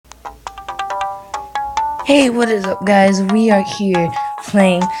Hey, what is up, guys? We are here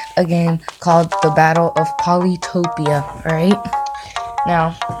playing a game called the Battle of Polytopia, alright?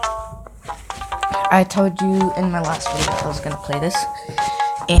 Now, I told you in my last video I was gonna play this,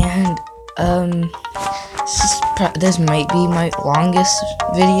 and, this might be my longest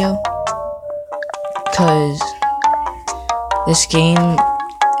video, because this game,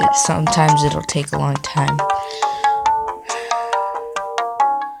 sometimes it'll take a long time.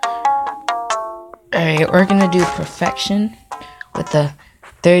 Alright, we're gonna do perfection with the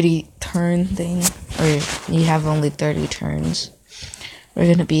 30 turn thing, or you have only 30 turns.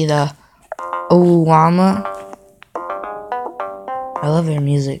 We're gonna be the Owama. I love their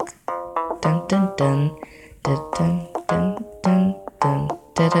music. Dun dun dun dun dun dun dun dun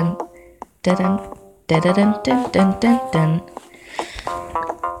dun dun dun dun dun dun dun.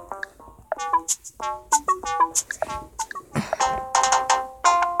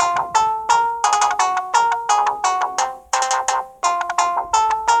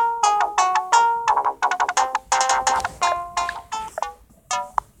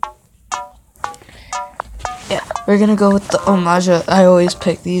 Yeah, we're gonna go with the Omaja. I always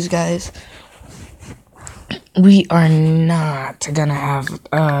pick these guys. We are not gonna have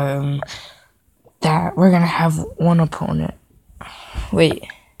that. We're gonna have one opponent. Wait.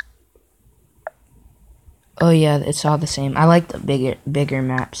 Oh yeah, it's all the same. I like the bigger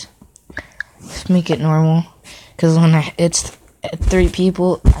maps. Let's make it normal, cause when it's 3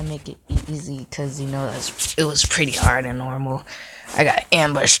 people, I make it easy, cause you know it was pretty hard and normal. I got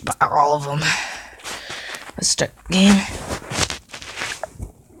ambushed by all of them. Let's start the game.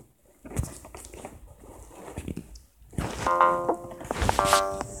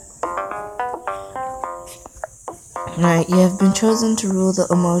 Alright, you have been chosen to rule the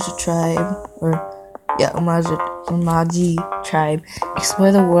Umoja tribe, Umaji tribe.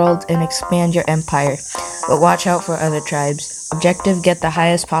 Explore the world and expand your empire, but watch out for other tribes. Objective: get the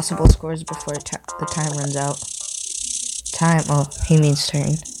highest possible scores before the time runs out. Time? Oh, he means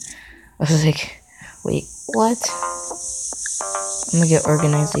turn. I was like, wait, what? I'm gonna get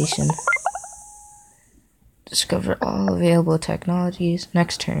organization. Discover all available technologies.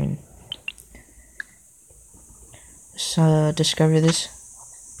 Next turn. So, discover this.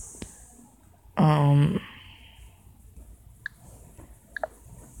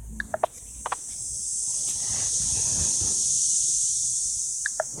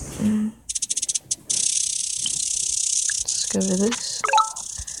 Discover this.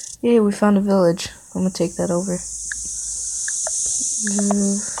 Yay, we found a village. I'm gonna take that over.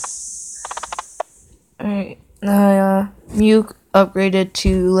 Alright. Mew upgraded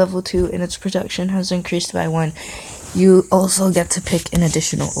to level 2 and its production has increased by 1. You also get to pick an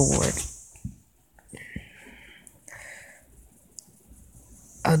additional award.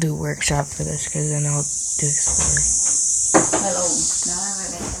 I'll do workshop for this because then I'll do explore. Hello.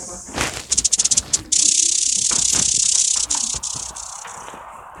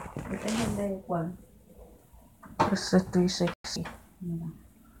 This is 360.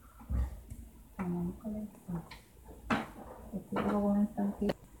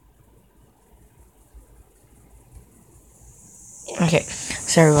 Okay,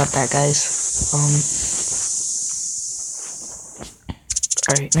 sorry about that, guys.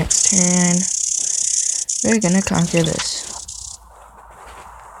 Alright, next turn. We're gonna conquer this.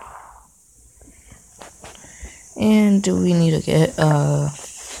 And do we need to get,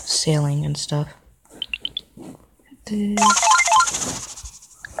 sailing and stuff?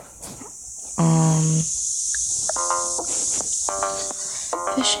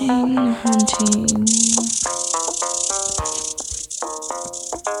 Fishing, hunting.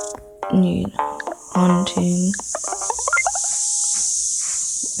 Need hunting.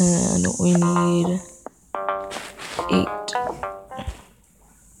 And we need 8.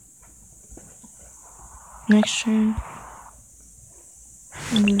 Next turn.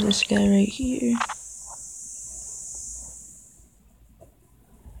 Move this guy right here.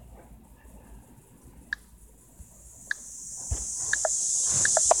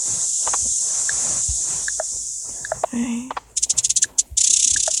 Okay.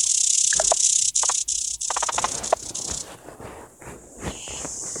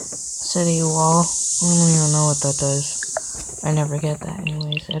 City wall. I don't even know what that does. I never get that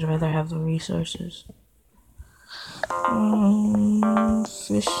anyways. I'd rather have the resources.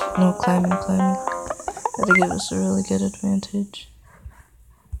 Fish. No, climbing. That'll give us a really good advantage.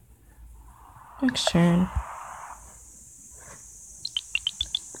 Next turn.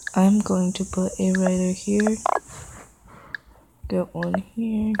 I'm going to put a rider here. Get one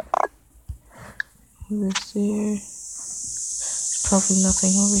here. This there. There's probably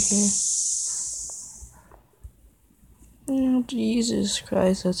nothing over here. Oh, Jesus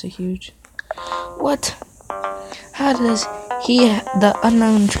Christ, that's a huge... What? How does the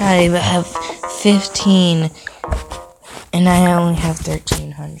unknown tribe, have 15 and I only have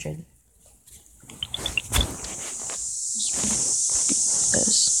 1,300?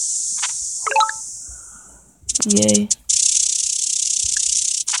 Yes. Yay.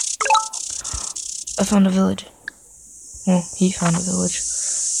 I found a village. Well, he found a village.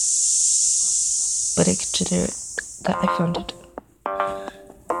 But I consider it that I found it.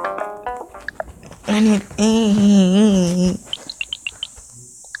 I need...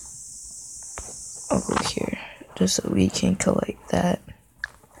 I'll go here, just so we can collect that.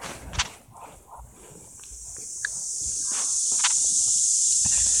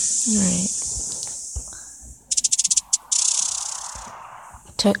 Alright.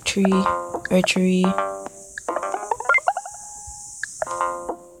 Tech tree, archery.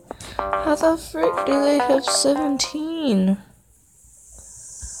 How the frick do they have 17?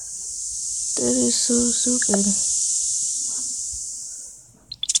 That is so stupid.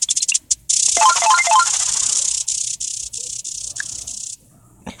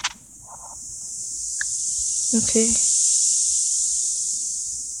 Okay.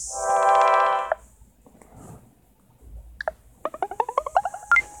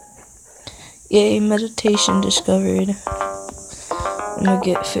 Yay, meditation discovered. I'm gonna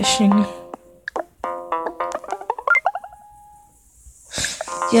get fishing.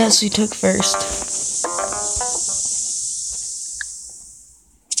 Yes, we took first.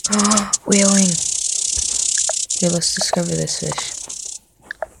 Whaling. Here, let's discover this fish.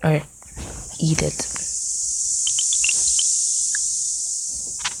 Or eat it.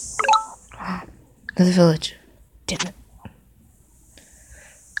 Another village. Damn it.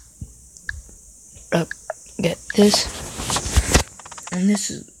 Get this. And this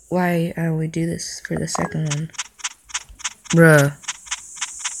is why I only do this for the second one. Bruh.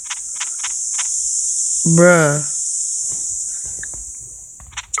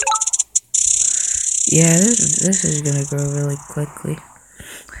 Yeah, this is gonna grow really quickly.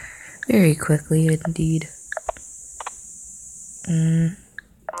 Very quickly indeed.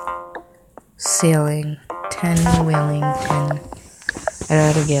 Sailing. 10 whaling, 10. I'd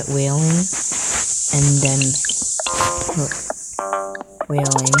rather get whaling and then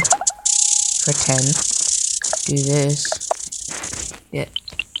whaling for 10. Do this. Get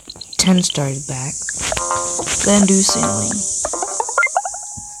 10 started back. Then do sailing.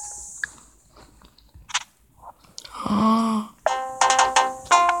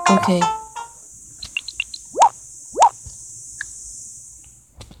 Okay.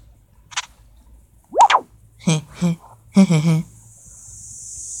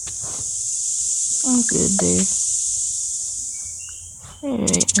 I'm good there.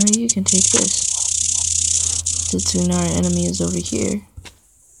 Alright, now you can take this. The Tsunar enemy is over here.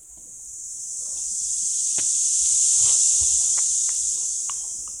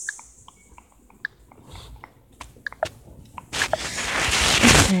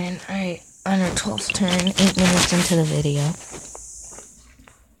 Alright, on our 12th turn, 8 minutes into the video.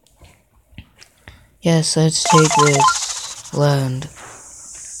 Yes, let's take this land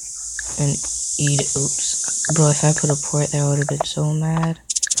and eat it. Oops. Bro, if I put a port there, I would have been so mad.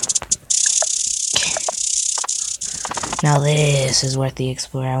 Now this is worth the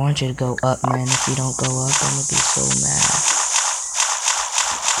explore. I want you to go up, man. If you don't go up, I'm gonna be so mad.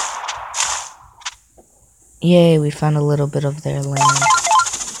 Yay, we found a little bit of their land.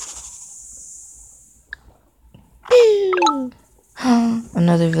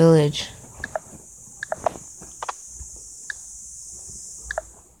 Another village.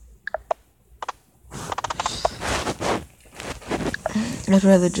 I'd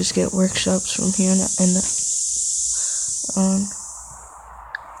rather just get workshops from here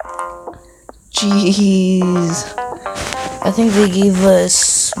Jeez. I think they gave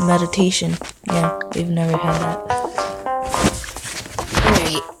us meditation. Yeah, we've never had that.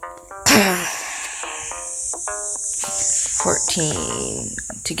 Alright. 14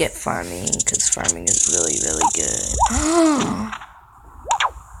 to get farming, because farming is really, really good.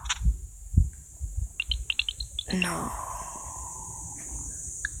 No.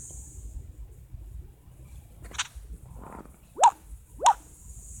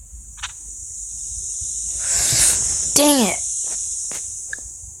 Dang it.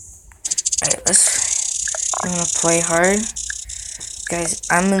 Alright, I'm gonna play hard. Guys,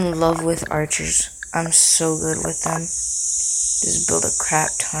 I'm in love with archers. I'm so good with them. Just build a crap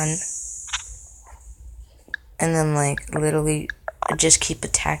ton. And then, like, literally just keep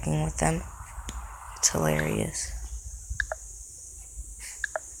attacking with them. It's hilarious.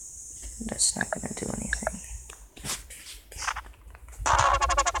 That's not gonna do anything.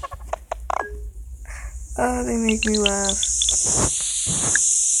 Oh, they make me laugh.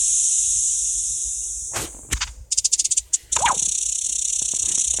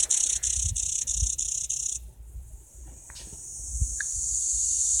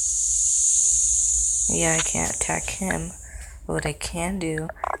 Yeah, I can't attack him. But what I can do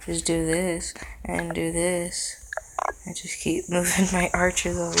is do this and do this. I just keep moving my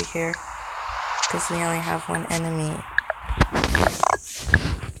archers over here because we only have one enemy.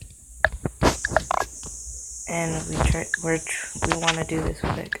 And we want to do this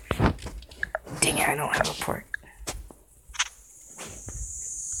quick. Dang it, I don't have a port.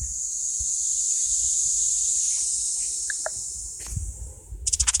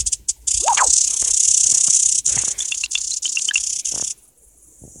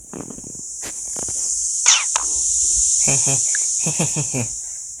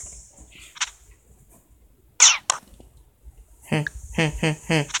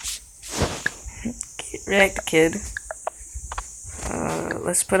 Get wrecked, kid.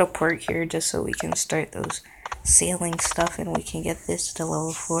 Let's put a port here just so we can start those sailing stuff and we can get this to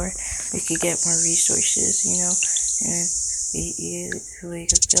level 4. We could get more resources, you know, and we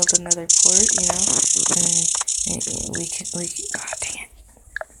could build another port, you know, and we can, oh, dang it.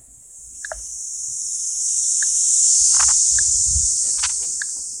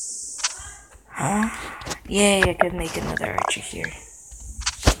 Huh? Yay, I could make another archer here.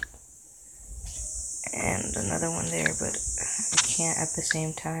 And another one there, but I can't at the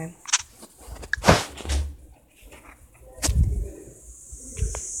same time.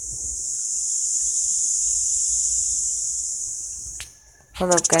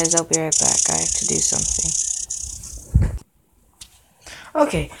 Hold up, guys, I'll be right back. I have to do something.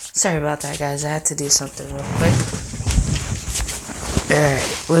 Okay, sorry about that, guys. I had to do something real quick. Alright,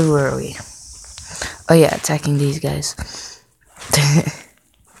 where were we? Oh yeah, attacking these guys.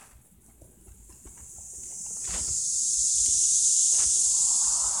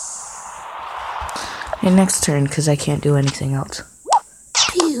 Okay, next turn, because I can't do anything else.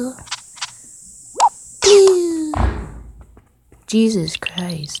 Pew! Pew! Jesus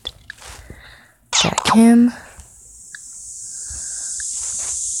Christ. Attack him.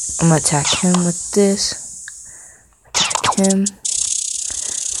 I'm gonna attack him with this. Attack him.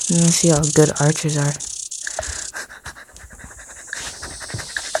 Let me see how good archers are.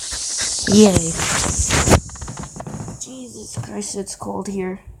 Yay. Jesus Christ, it's cold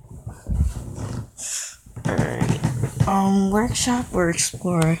here. Alright. Workshop or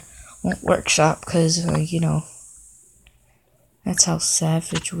explorer? Won't workshop because, you know, that's how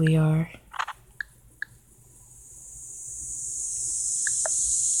savage we are.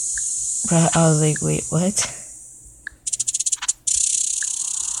 But I was like, wait, what?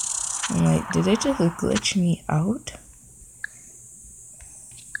 I'm like, did they just glitch me out?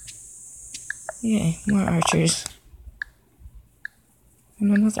 Yay, more archers.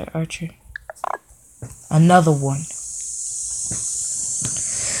 And another archer. Another one.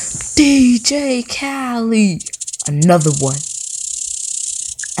 DJ Cali. Another one.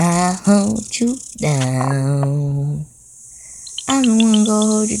 I hold you down. I'm the one gonna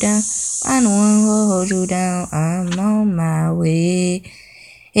hold you down. I'm the one gonna hold you down. I'm on my way.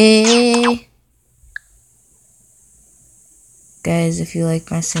 Hey. Guys, if you like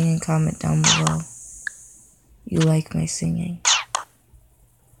my singing, comment down below. You like my singing.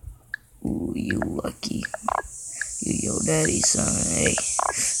 Ooh, you lucky. You your daddy's son. Hey.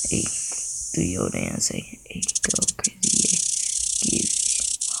 Hey. Do your dance. Hey. Hey. Go crazy. Yeah. Give.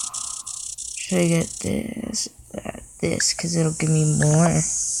 Should I get this? This, because it'll give me more.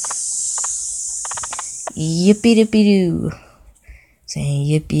 Yippee-dippee-doo. Saying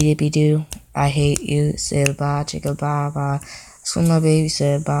yippee-dippee-doo. I hate you. Said bye, chicka bye-bye. That's when my baby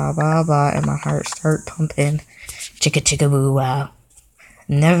said bye-bye-bye, and my heart started pumping. Chicka-chicka-boo-wow.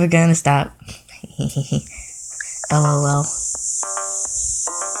 Never gonna stop. LOL.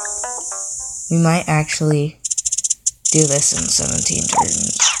 We might actually do this in 17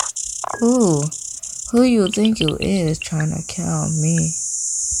 turns. Ooh. Who you think you is trying to kill me?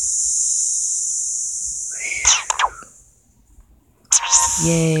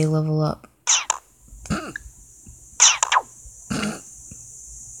 Yay, level up.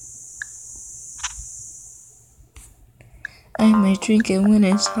 I may drink it when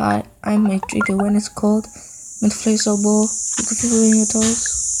it's hot. I may drink it when it's cold. Make the flavor so bold, you can feel it in your toes.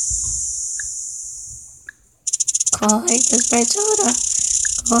 Call like this bright soda.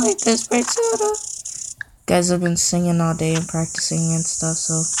 Call like this bright soda. Guys, I've been singing all day and practicing and stuff,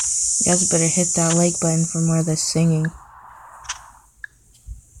 so you guys better hit that like button for more of this singing.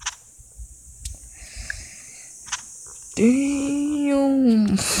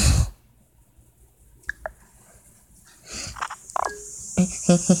 Damn.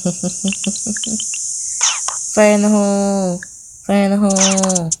 Fire in the hole! Fire in the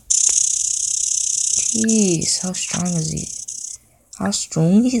hole! Jeez, how strong is he? How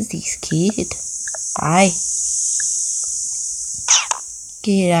strong is this kid? Hi.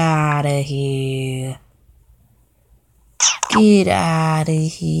 Get out of here. Get out of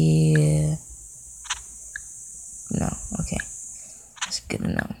here. No, okay. That's good to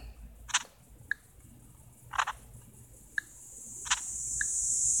know.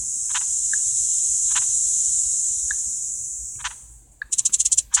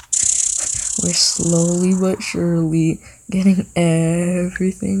 We're slowly but surely getting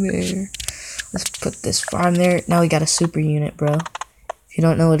everything there. Let's put this farm there. Now we got a super unit, bro. If you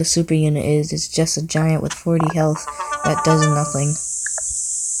don't know what a super unit is, it's just a giant with 40 health that does nothing.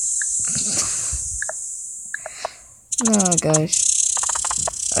 Oh gosh.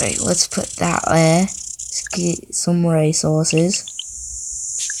 Alright, let's put that there. Let's get some resources.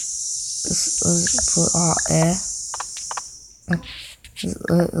 Let's put that there.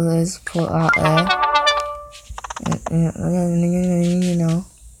 Let's put that there. You know.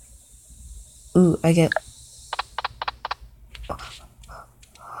 Ooh, I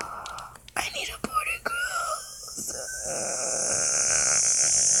need a border growth.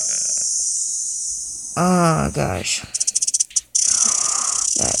 Oh gosh.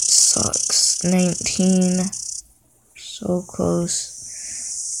 That sucks. 19. So close.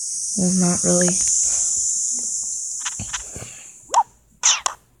 Well, not really.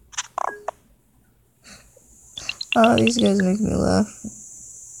 Oh, these guys make me laugh.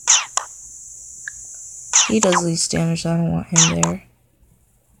 He does least damage, so I don't want him there.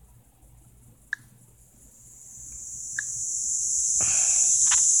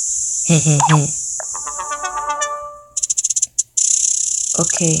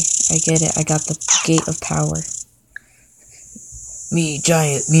 Okay, I get it. I got the gate of power. Me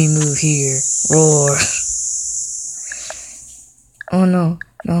giant, me move here. Roar. Oh no,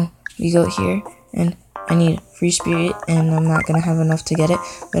 you go here, and I need free spirit, and I'm not gonna have enough to get it,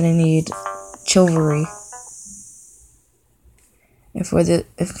 but I need chivalry. And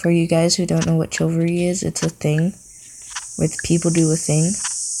for you guys who don't know what chivalry is, it's a thing where people do a thing,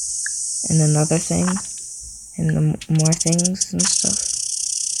 and another thing, and more things and stuff.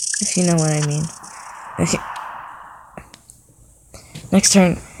 If you know what I mean. Okay. Next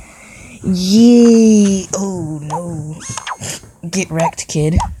turn. Yay! Oh no. Get wrecked,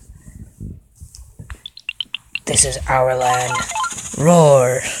 kid. This is our land.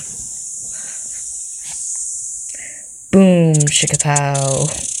 Roar. Boom, shikapow.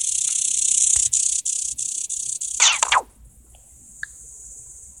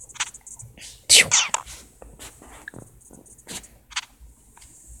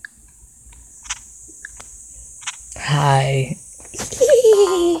 Hi.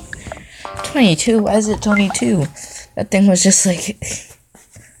 22? Why is it 22? That thing was just like...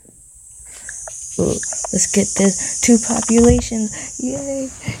 Ooh, let's get this. 2 populations. Yay.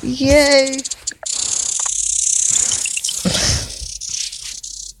 Yay.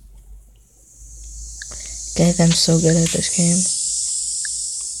 Guys, I'm so good at this game.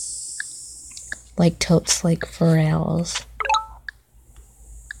 Like totes like Pharrell's.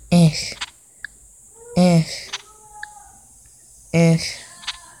 Eh.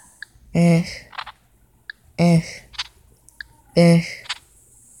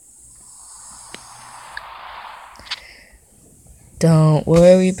 Don't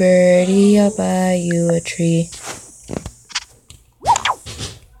worry, birdie, I'll buy you a tree.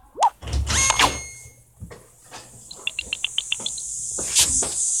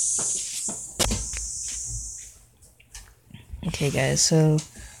 Okay, guys, so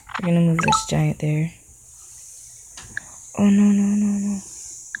we're gonna move this giant there. Oh, no.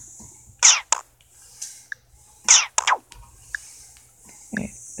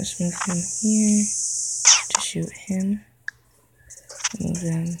 Alright, let's move him here to shoot him. Move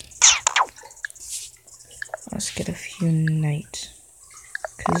them. Let's get a few knights,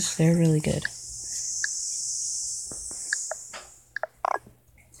 because they're really good.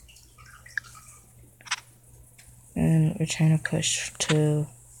 And we're trying to push to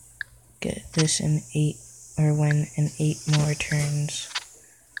get this in 8, or win in 8 more turns,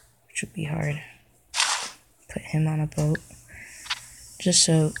 which would be hard. Put him on a boat, just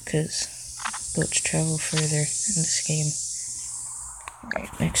so, because boats travel further in this game.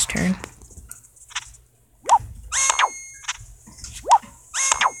 Alright, next turn.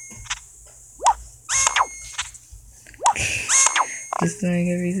 He's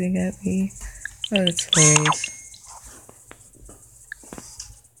throwing everything at me. Oh, that's hilarious.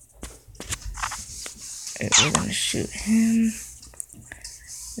 Alright, we're gonna shoot him.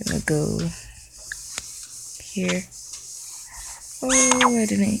 I'm gonna go here. Oh, I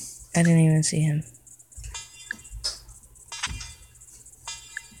didn't even see him.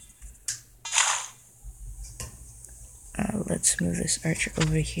 Let's move this archer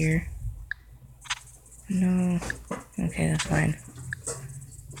over here. No. Okay, that's fine.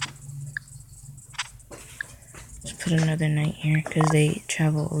 Let's put another knight here, because they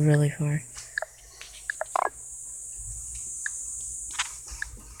travel really far.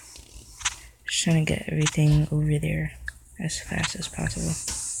 Just trying to get everything over there as fast as possible.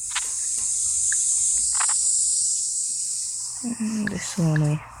 This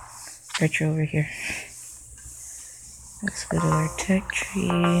lonely archer over here. Let's go to our tech tree.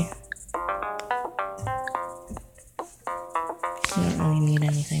 We don't really need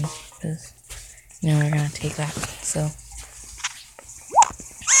anything because we're gonna take that. So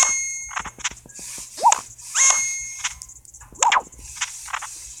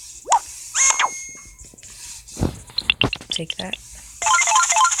take that.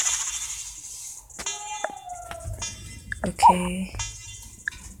 Okay.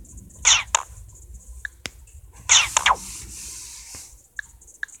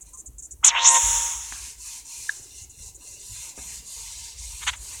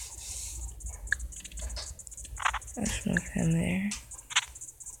 Let's move him there.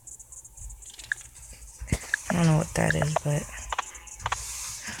 I don't know what that is, but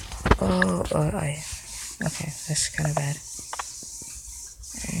okay, that's kind of bad.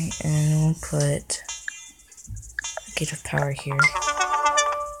 Alright, and we'll put a gate of power here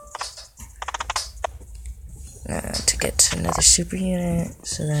to get another super unit.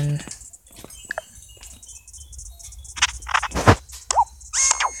 So then,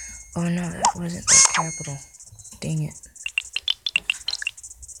 oh no, that wasn't the capital. Dang it.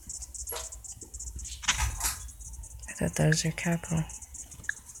 I thought that was their capital.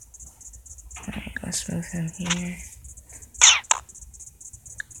 Alright, let's move him here.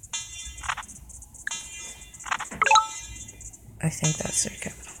 I think that's their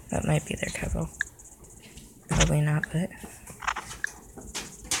capital. That might be their capital. Probably not, but...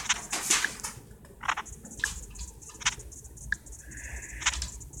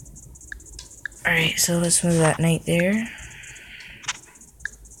 Alright, so let's move that knight there.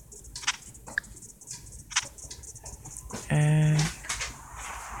 And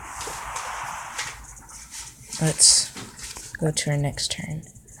let's go to our next turn.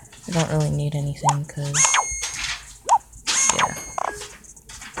 I don't really need anything because, yeah.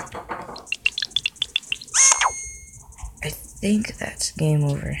 I think that's game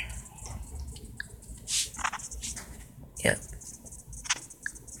over. Yep.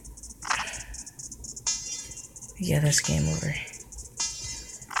 Yeah, that's game over.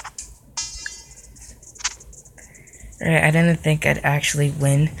 Alright, I didn't think I'd actually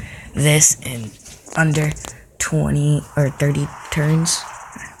win this in under 20 or 30 turns.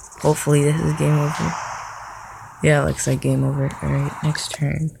 Hopefully this is game over. Yeah, it looks like game over. Alright, next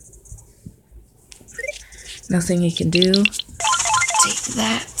turn. Nothing you can do. Take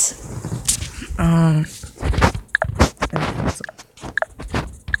that.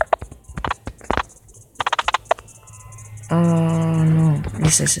 Oh no,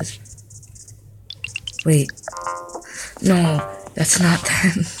 resources. Wait. No, that's not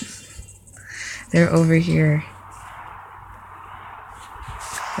them. They're over here.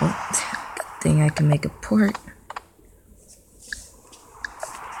 Well, good thing I can make a port.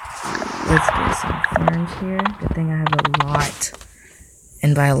 Let's get some farms here. Good thing I have a lot.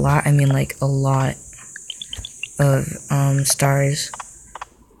 And by a lot, I mean like a lot of stars.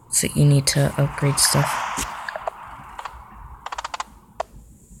 So you need to upgrade stuff.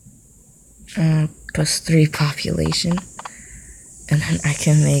 +3 population. And then I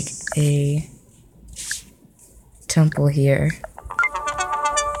can make a temple here.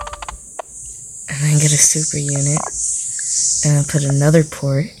 And then get a super unit. And then put another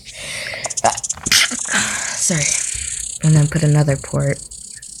port. Sorry. And then put another port.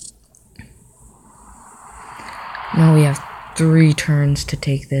 Now we have 3 turns to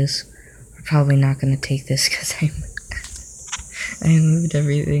take this. We're probably not going to take this because I moved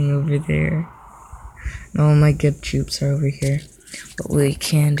everything over there. All my good troops are over here. What we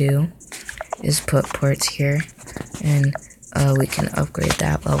can do is put ports here, and we can upgrade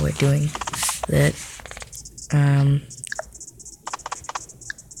that while we're doing that.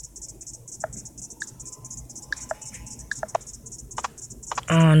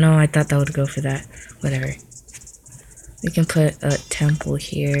 Oh no, I thought that would go for that. Whatever. We can put a temple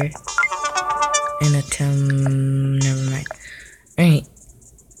here, and a never mind. Alright.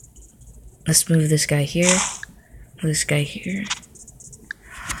 Let's move this guy here. This guy here.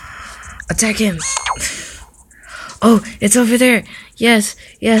 Attack him. Oh, it's over there. Yes,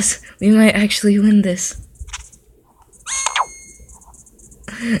 yes. We might actually win this.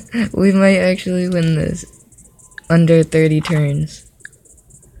 We might actually win this. Under 30 turns.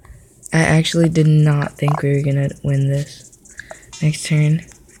 I actually did not think we were gonna win this. Next turn.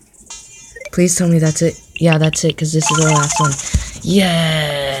 Please tell me that's it. Yeah, that's it, because this is the last one.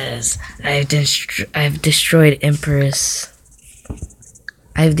 Yes! I've destroyed Empress.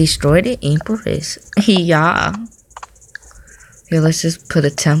 I've destroyed the Empress. Yeah. Here, let's just put a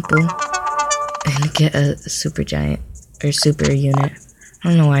temple and get a super giant. Or super unit. I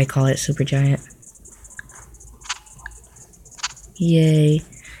don't know why I call it super giant. Yay.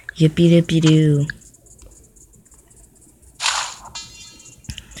 Yippee-dippee-doo.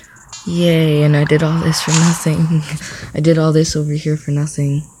 Yay, and I did all this for nothing. I did all this over here for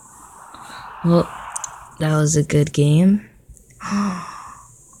nothing. Well, that was a good game.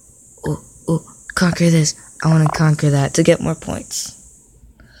 Oh, conquer this. I want to conquer that to get more points.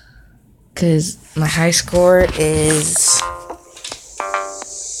 Because my high score is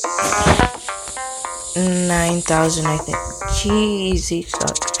 9,000, I think. Jeez, he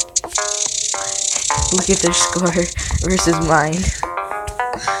sucks. Look at their score versus mine.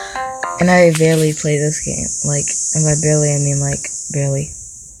 And I barely play this game. Like, and by barely, I mean like, barely.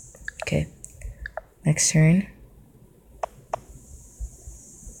 Okay. Next turn.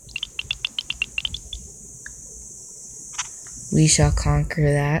 We shall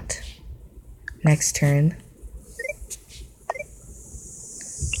conquer that. Next turn.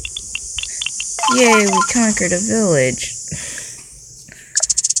 Yay, we conquered a village.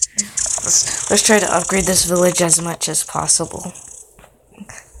 Let's try to upgrade this village as much as possible.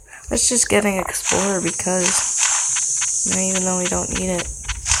 Let's just get an explorer because, even though we don't need it.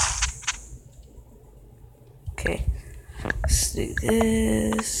 Okay, let's do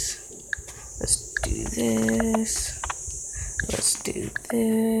this. Let's do this. Let's do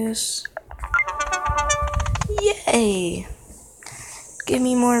this. Yay! Give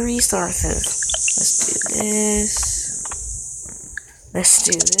me more resources. Let's do this. Let's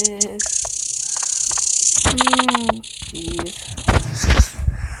do this. Jeez.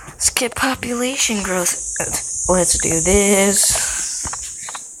 Let's get population growth. Let's do this.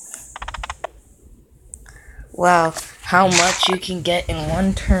 Wow, how much you can get in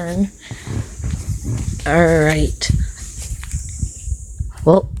one turn. Alright.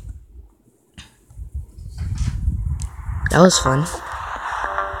 Well, that was fun.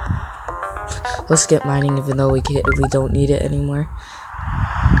 Let's get mining even though we don't need it anymore.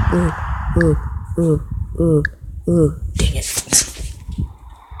 Ooh. Dang it.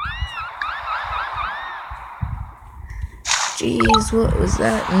 Jeez, what was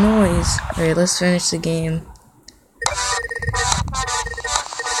that noise? Alright, let's finish the game.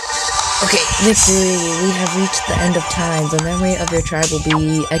 Okay, victory! We have reached the end of time. The memory of your tribe will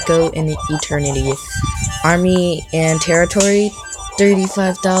be echoed in eternity. Army and territory,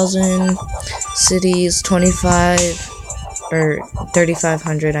 35,000. Cities,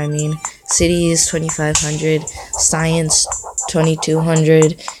 3,500, I mean. Cities, 2,500. Science,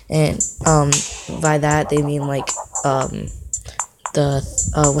 2,200. And, by that, they mean, like, what's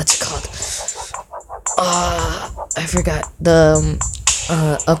it called? I forgot. The,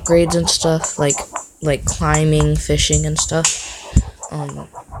 upgrades and stuff, like climbing, fishing, and stuff.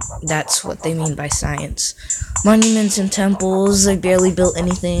 That's what they mean by science. Monuments and temples, I barely built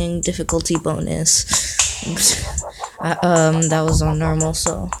anything. Difficulty bonus. That was on normal,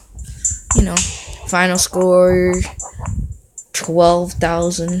 so, final score,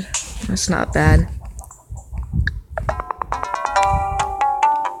 12,000. That's not bad.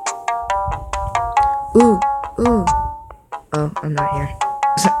 Ooh. Oh, I'm not here.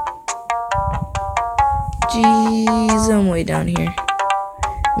 Jeez, I'm way down here.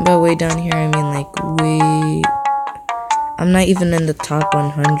 By way down here, I mean like way... I'm not even in the top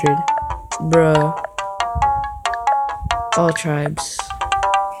 100. Bruh. All tribes.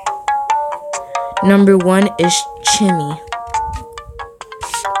 Number 1 is Chimmy.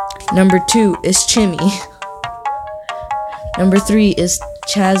 Number 2 is Chimmy. Number 3 is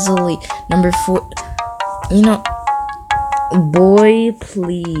Chazali. Number 4... Boy,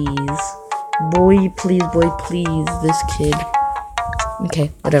 please. Boy, please, this kid.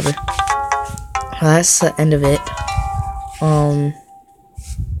 Okay, whatever. Well, that's the end of it.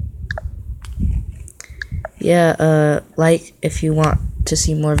 Yeah, like if you want to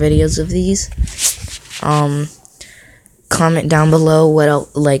see more videos of these. Comment down below what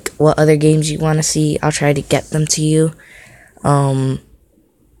other games you want to see. I'll try to get them to you.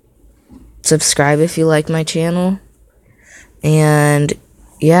 Subscribe if you like my channel. And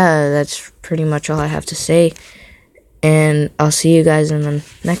yeah, that's pretty much all I have to say. And I'll see you guys in the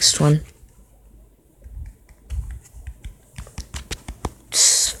next one.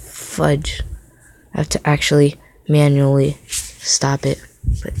 Fudge. I have to actually manually stop it.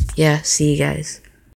 But yeah, see you guys.